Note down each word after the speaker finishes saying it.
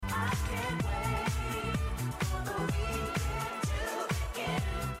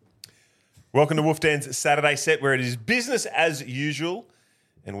Welcome to Wolfden'S Saturday set, where it is business as usual,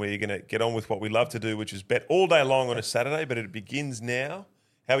 and we're going to get on with what we love to do, which is bet all day long on a Saturday, but it begins now.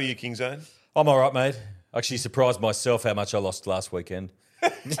 How are you, Kingzone? I'm all right, mate. I actually surprised myself how much I lost last weekend.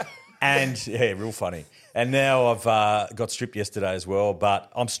 And, yeah, real funny. And now I've got stripped yesterday as well,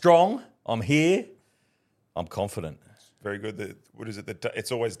 but I'm strong. I'm here. I'm confident. Very good. What is it?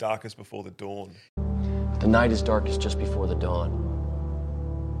 It's always darkest before the dawn. The night is darkest just before the dawn.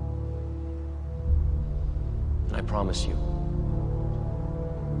 And I promise you,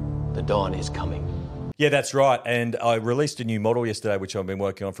 the dawn is coming. Yeah, that's right. And I released a new model yesterday, which I've been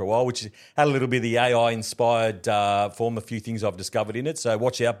working on for a while, which had a little bit of the AI-inspired form, a few things I've discovered in it. So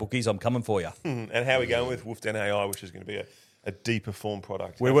watch out, bookies. I'm coming for you. And how are we going with Wolfden AI, which is going to be a deeper form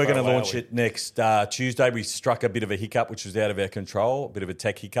product? We're going to launch it next Tuesday. We struck a bit of a hiccup, which was out of our control, a bit of a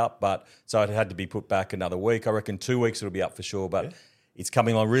tech hiccup, but so it had to be put back another week. I reckon 2 weeks it'll be up for sure, but... Yeah. It's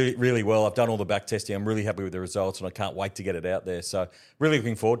coming on really, really well. I've done all the back testing. I'm really happy with the results, and I can't wait to get it out there. So really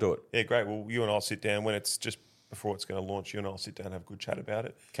looking forward to it. Yeah, great. Well, you and I'll sit down when it's just before it's going to launch. You and I'll sit down and have a good chat about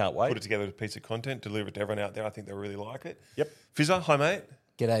it. Can't wait. Put it together as a piece of content, deliver it to everyone out there. I think they'll really like it. Yep. Fizzer, hi, mate.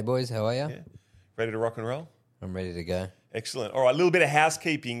 G'day, boys. How are you? Yeah. Ready to rock and roll? I'm ready to go. Excellent. All right, a little bit of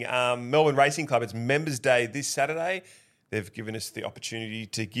housekeeping. Melbourne Racing Club, it's Members' Day this Saturday. They've given us the opportunity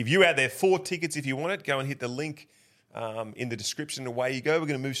to give you out there 4 tickets if you want it. Go and hit the link in the description, away you go. We're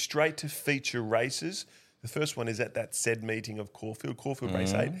going to move straight to feature races. The first one is at that said meeting of Caulfield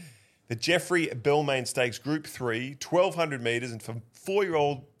Race 8. The Jeffrey Belmain Stakes Group 3, 1,200 metres, and for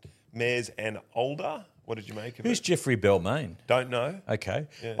 4-year-old mares and older. What did you make of it? Who's Jeffrey Belmain? Don't know. Okay.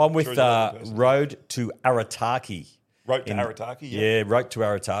 Yeah, I'm with Road to Arataki. Road to Arataki, yeah. Road to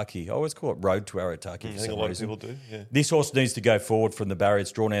Arataki. I always call it Road to Arataki. I think a lot of people do, yeah. This horse needs to go forward from the barrier.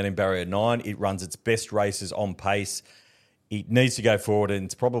 It's drawn out in barrier 9. It runs its best races on pace. It needs to go forward, and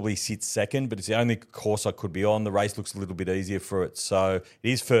it's probably sits second, but it's the only course I could be on. The race looks a little bit easier for it. So it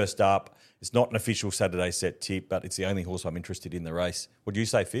is first up. It's not an official Saturday set tip, but it's the only horse I'm interested in the race. What do you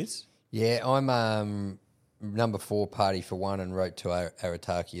say, Fizz? Yeah, I'm number 4, Party for One, and Road to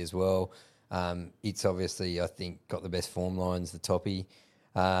Arataki as well. It's obviously, I think, got the best form lines, the toppy.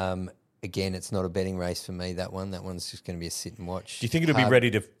 Again, it's not a betting race for me, that one. That one's just going to be a sit and watch. Do you think it'll be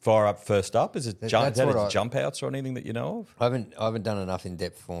ready to fire up first up? Is it jump outs or anything that you know of? I haven't done enough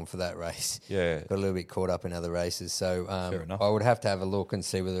in-depth form for that race. Yeah. Got a little bit caught up in other races. So Fair enough. I would have to have a look and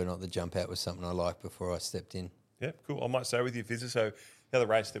see whether or not the jump out was something I liked before I stepped in. Yeah, cool. I might say with you, Fizzer. So the other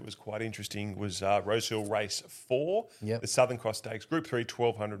race that was quite interesting was Rose Hill Race 4, the Southern Cross Stakes, Group 3,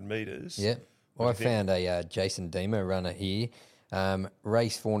 1,200 metres. Yeah. Well, I found a Jason Deemer runner here.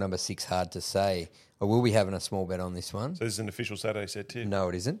 Race 4, number 6, Hard to Say. I will be having a small bet on this one. So this is an official Saturday set too? No,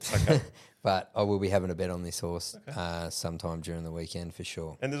 it isn't. Okay. But I will be having a bet on this horse sometime during the weekend for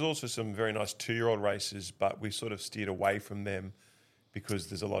sure. And there's also some very nice 2-year-old races, but we sort of steered away from them because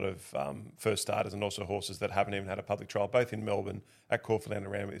there's a lot of first starters and also horses that haven't even had a public trial, both in Melbourne, at Caulfield and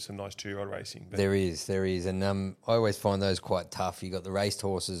around with some nice 2-year-old racing. But there is. And I always find those quite tough. You got the raced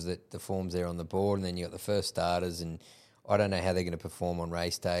horses that the form's there on the board, and then you got the first starters, and I don't know how they're going to perform on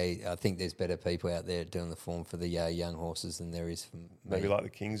race day. I think there's better people out there doing the form for the young horses than there is for me. Maybe like the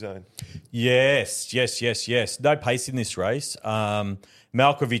Kingzone. Yes. No pace in this race.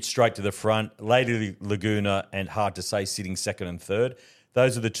 Malkovich straight to the front, Lady Laguna and Hard to Say sitting second and third.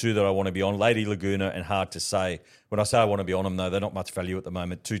 Those are the two that I want to be on, Lady Laguna and Hard to Say. When I say I want to be on them, though, they're not much value at the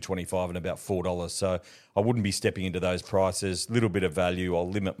moment, $2.25 and about $4. So I wouldn't be stepping into those prices. Little bit of value. I'll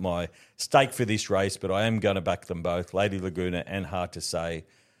limit my stake for this race, but I am going to back them both, Lady Laguna and Hard to Say.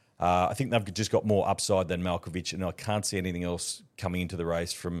 I think they've just got more upside than Malkovich, and I can't see anything else coming into the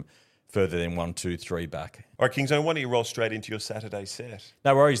race from further than 1, 2, 3 back. All right, Kingzone, why don't you roll straight into your Saturday set?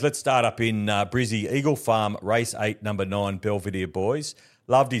 No worries. Let's start up in Brizzy. Eagle Farm, race 8, number 9, Belvedere Boys.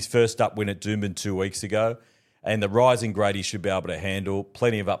 Loved his first up win at Doomben 2 weeks ago, and the rising grade he should be able to handle.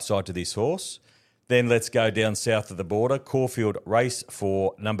 Plenty of upside to this horse. Then let's go down south of the border. Caulfield, race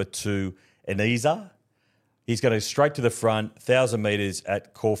 4, number 2, Enisa. He's going to straight to the front, 1,000 metres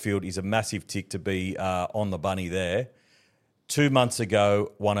at Caulfield. He's a massive tick to be on the bunny there. 2 months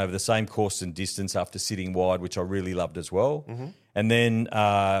ago, won over the same course and distance after sitting wide, which I really loved as well. Mm-hmm. And then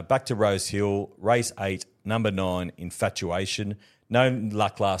back to Rose Hill, race 8, number 9, Infatuation. No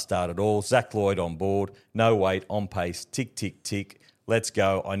luck last start at all. Zach Lloyd on board. No weight, on pace. Tick, tick, tick. Let's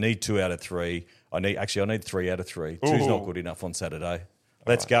go. I need 2 out of 3. I need 3 out of 3. Ooh. 2's not good enough on Saturday.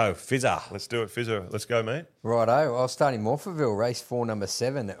 Let's go. Fizzer. Let's do it, Fizzer. Let's go, mate. Righto. I'll start in Morphettville, race 4, number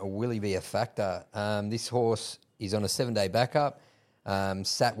 7. Will he be a factor? This horse is on a 7-day backup.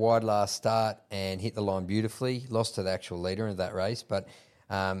 Sat wide last start and hit the line beautifully. Lost to the actual leader of that race, but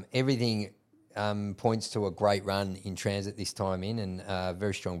everything points to a great run in transit this time in, and a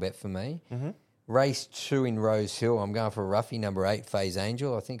very strong bet for me. Race 2 in Rose Hill, I'm going for a roughie, number 8, Phase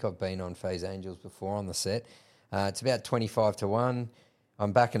Angel. I think I've been on Phase Angels before on the set. It's about 25 to 1.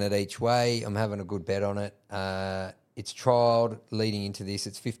 I'm backing it each way. I'm having a good bet on it. It's trialled leading into this.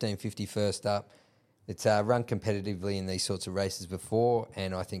 It's 15.50 first up. It's run competitively in these sorts of races before,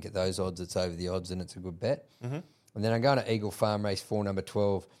 and I think at those odds it's over the odds and it's a good bet. And then I'm going to Eagle Farm Race 4, number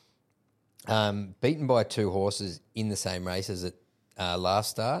 12. Beaten by 2 horses in the same race as at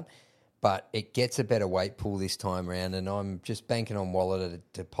last start, but it gets a better weight pool this time around, and I'm just banking on Waller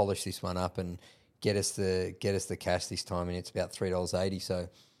to polish this one up and get us the cash this time, and it's about $3.80. So,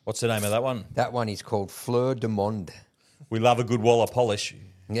 What's the name of that one? that one is called Fleur de Monde. We love a good Waller polish.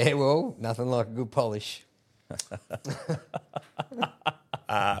 Yeah, well, nothing like a good polish.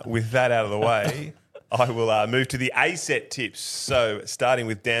 With that out of the way, I will move to the A-set tips. So starting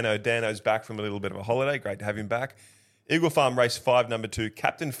with Dano. Dano's back from a little bit of a holiday. Great to have him back. Eagle Farm Race 5, number 2,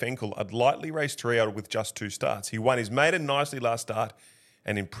 Captain Fenkel, a lightly raced 3-year-old with just 2 starts. He won his maiden nicely last start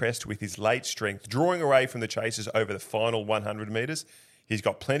and impressed with his late strength, drawing away from the chasers over the final 100 metres. He's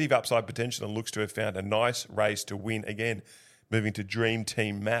got plenty of upside potential and looks to have found a nice race to win again. Moving to Dream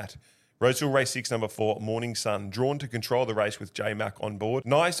Team Matt. Rosehill Race 6, number 4, Morning Sun, drawn to control the race with J-Mac on board.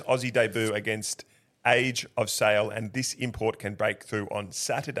 Nice Aussie debut against Age of Sail, and this import can break through on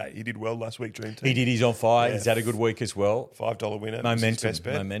Saturday. He did well last week, Dream Team. He did. He's on fire. Yeah. He's had a good week as well. $5 winner. Momentum. Best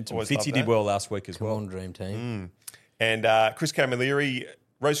bet. Always Fitzy love did that. well last week as Come well. on, Dream Team. And Chris Camilleri,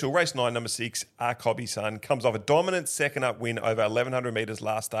 Rosehill Race 9, number 6, Arcobby Sun, comes off a dominant second-up win over 1,100 metres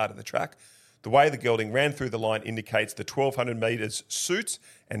last start of the track. The way the gelding ran through the line indicates the 1,200 metres suits,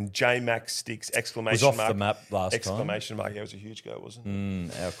 and J-Mac sticks, exclamation Was off mark. the map last exclamation mark. Yeah, it was a huge go,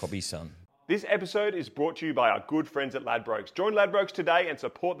 wasn't it? Our Cobby son. This episode is brought to you by our good friends at Ladbrokes. Join Ladbrokes today and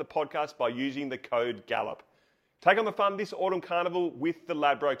support the podcast by using the code GALLOP. Take on the fun this autumn carnival with the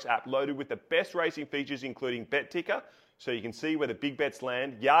Ladbrokes app, loaded with the best racing features, including Bet Ticker, so you can see where the big bets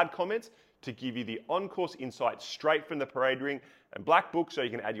land, yard comments to give you the on-course insights straight from the parade ring, and Black Book so you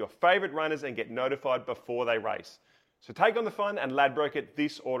can add your favourite runners and get notified before they race. So take on the fun and Ladbroke it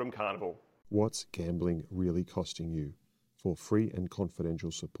this autumn carnival. What's gambling really costing you? For free and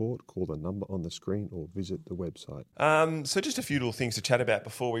confidential support, call the number on the screen or visit the website. So just a few little things to chat about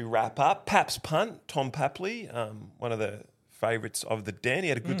before we wrap up. Pap's Punt, Tom Papley, one of the favourites of the Den. He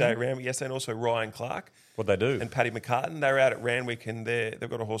had a good day at Randwick yesterday, and also Ryan Clark. What'd they do? And Paddy McCartan. They were out at Randwick, and they've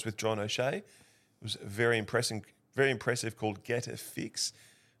got a horse with John O'Shea. It was very impressive, called Get a Fix.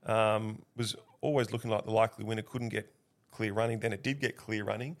 Was always looking like the likely winner, couldn't get clear running. Then it did get clear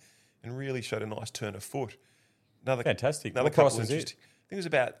running and really showed a nice turn of foot. Fantastic. Another What couple price of is it? interesting- I think it was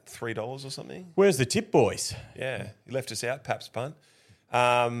about $3 or something. Where's the tip, boys? Yeah, he left us out, Pap's Punt.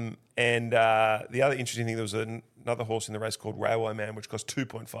 And the other interesting thing, there was another horse in the race called Railway Man, which cost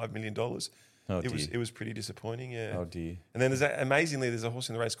 $2.5 million. It was pretty disappointing, yeah. Oh, dear. And then there's a horse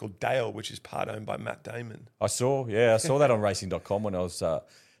in the race called Dale, which is part owned by Matt Damon. I saw that on racing.com when I was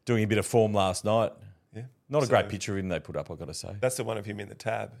doing a bit of form last night. Yeah, Not a great picture of him they put up, I've got to say. That's the one of him in the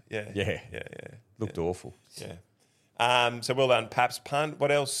tab. Yeah, Yeah. yeah. Looked awful. Yeah. So well done, Pap's Punt.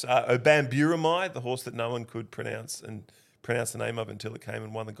 What else? Obamburamai, the horse that no one could pronounce the name of until it came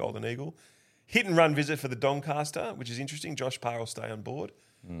and won the Golden Eagle. Hit and run visit for the Doncaster, which is interesting. Josh Parr will stay on board.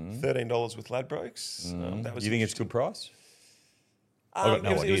 $13 with Ladbrokes. That was. You think it's a good price?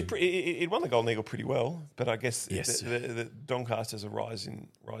 It won the Golden Eagle pretty well, but I guess Yes. the Doncaster's a rising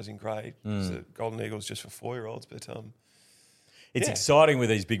grade. The Golden Eagle's just for 4-year-olds, but It's Yeah. exciting with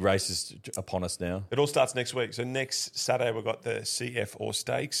these big races upon us now. it all starts next week. So next Saturday we've got the CF or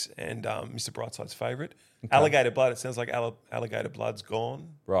Stakes and Mr. Brightside's favourite. Alligator Blood. It sounds like Alligator Blood's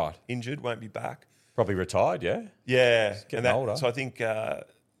gone, Right. injured, won't be back. Probably retired, yeah? Yeah, getting older. So I think they're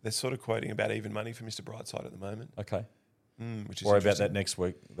sort of quoting about even money for Mr. Brightside at the moment, Okay. which is Worry about interesting. that next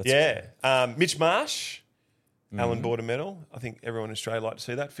week. Mitch Marsh, Alan Border medal. I think everyone in Australia like to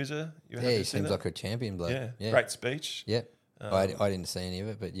see that. Fizzer, you happy Yeah, he to see seems that? like a champion bloke. Yeah, great speech. Yep. I didn't see any of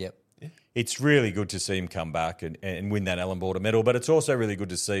it, but yep. It's really good to see him come back and win that Alan Border medal, but it's also really good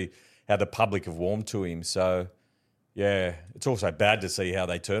to see how the public have warmed to him. So, yeah, it's also bad to see how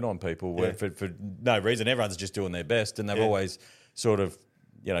they turn on people for no reason. Everyone's just doing their best, and they've always sort of,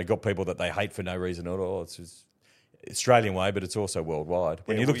 got people that they hate for no reason at all. It's just Australian way, but it's also worldwide.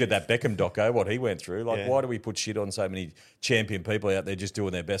 When you looked at that Beckham doco, what he went through, why do we put shit on so many champion people out there just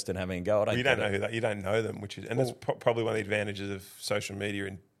doing their best and having a go? You don't know you don't know them, that's probably one of the advantages of social media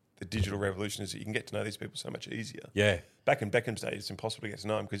and the digital revolution is that you can get to know these people so much easier. Yeah. Back in Beckham's day, it's impossible to get to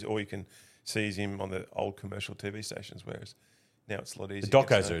know him because all you can see is him on the old commercial TV stations, whereas now it's a lot easier. The to get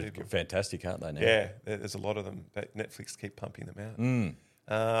to docos know are people. fantastic, aren't they now? Yeah, there's a lot of them. But Netflix keep pumping them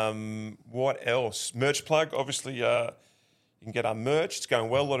out. What else? Merch plug. Obviously, you can get our merch. It's going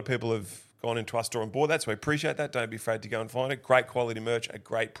well. A lot of people have gone into our store and bought that, so we appreciate that. Don't be afraid to go and find it. Great quality merch at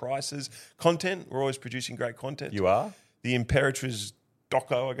great prices. Content. We're always producing great content. You are? The Imperatriz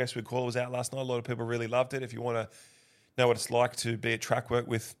doco, I guess we'd call it, was out last night. A lot of people really loved it. If you want to know what it's like to be at track work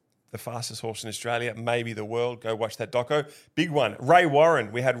with the fastest horse in Australia, maybe the world, go watch that doco. Big one. Ray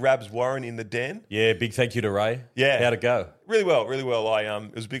Warren. We had Rabs Warren in the den. Yeah, big thank you to Ray. Yeah. How'd it go? Really well, really well.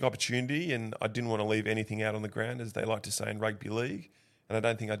 It was a big opportunity, and I didn't want to leave anything out on the ground, as they like to say in rugby league. And I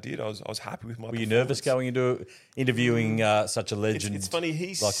don't think I did. I was happy with my Were you performance. nervous going into interviewing such a legend? It's funny. He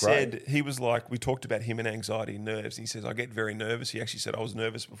like said, Ray? he was like, we talked about him and anxiety and nerves. And he says, I get very nervous. He actually said, I was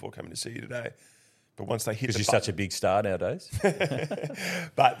nervous before coming to see you today. But once they hit Because the you're such a big star nowadays.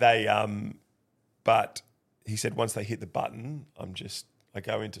 But he said, once they hit the button, I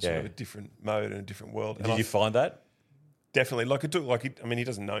go into sort of a different mode and a different world. And Did you find that? Definitely. He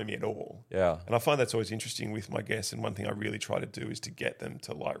doesn't know me at all. Yeah. And I find that's always interesting with my guests. And one thing I really try to do is to get them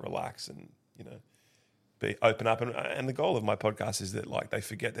to relax and, be open up. And the goal of my podcast is that they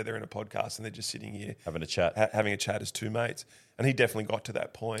forget that they're in a podcast and they're just sitting here Having a chat. having a chat as two mates. And he definitely got to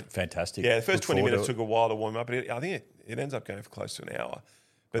that point. Fantastic. Yeah, the first Look 20 forward minutes to took a while to warm up, but I think it ends up going for close to an hour.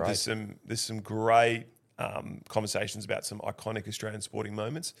 But Great. there's some great conversations about some iconic Australian sporting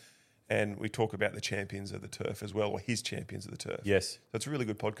moments. And we talk about the champions of the turf as well, or his champions of the turf. Yes. So it's a really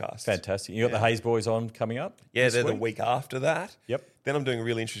good podcast. Fantastic. You got the Hayes boys on coming up? Yeah, this they're the week? week after that. Yep. Then I'm doing a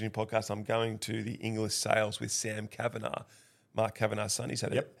really interesting podcast. I'm going to the English Sales with Sam Kavanagh, Mark Kavanagh's son. He's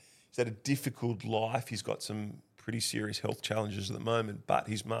had a difficult life. He's got some pretty serious health challenges at the moment, but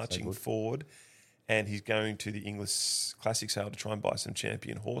he's marching forward, and he's going to the English Classic Sale to try and buy some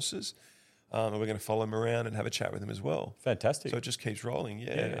champion horses. And we're going to follow him around and have a chat with him as well. Fantastic. So it just keeps rolling.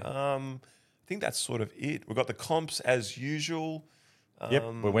 Yeah. I think that's sort of it. We've got the comps as usual. Yep.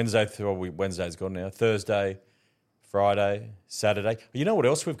 We're Wednesday's gone now. Thursday, Friday, Saturday. You know what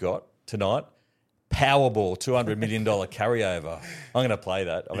else we've got tonight? Powerball, $200 million carryover. I'm going to play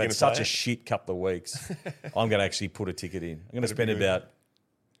that. I've had such a shit couple of weeks. I'm going to actually put a ticket in. I'm going to spend about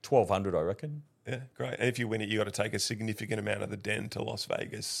 $1,200, I reckon. Yeah, great. And if you win it, you got to take a significant amount of the den to Las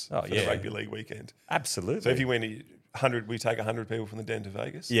Vegas for the rugby league weekend. Absolutely. So if you win 100, we take 100 people from the den to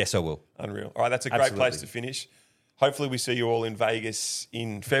Vegas. Yes, I will. Unreal. All right, that's a great place to finish. Hopefully, we see you all in Vegas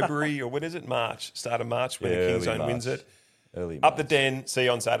in February or when is it? March, start of March when the King Zone wins it. Early Up the March. den. See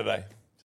you on Saturday.